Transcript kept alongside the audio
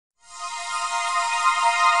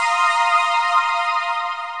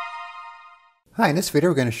Hi, in this video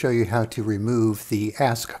we're going to show you how to remove the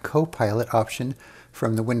Ask Copilot option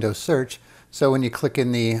from the Windows search. So when you click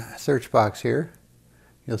in the search box here,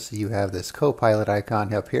 you'll see you have this Copilot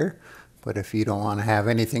icon up here. But if you don't want to have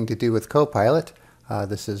anything to do with Copilot,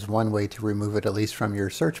 this is one way to remove it, at least from your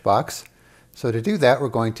search box. So to do that, we're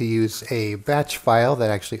going to use a batch file that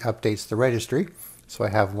actually updates the registry. So I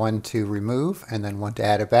have one to remove and then one to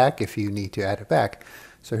add it back if you need to add it back.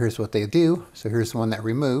 So here's what they do. So here's the one that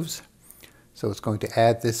removes. So it's going to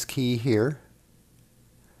add this key here,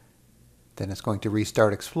 then it's going to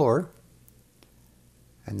restart Explorer,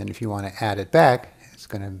 and then if you want to add it back, it's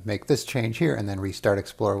going to make this change here and then restart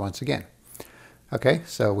Explorer once again. Okay,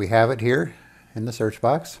 so we have it here in the search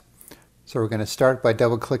box. So we're going to start by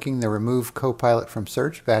double-clicking the Remove Copilot from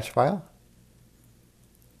Search batch file.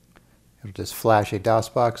 It'll just flash a DOS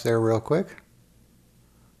box there real quick.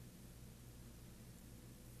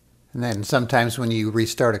 And then sometimes when you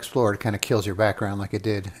restart Explorer, it kind of kills your background like it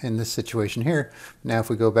did in this situation here. Now if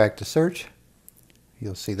we go back to search,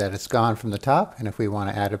 you'll see that it's gone from the top. And if we want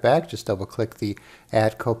to add it back, just double click the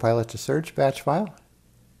Add Copilot to Search batch file.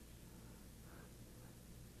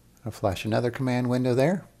 I'll flash another command window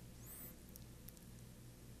there.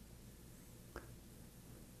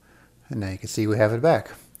 And now you can see we have it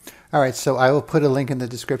back. Alright, so I will put a link in the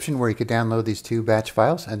description where you could download these two batch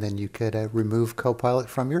files and then you could remove Copilot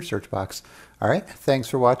from your search box. Alright, thanks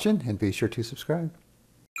for watching and be sure to subscribe.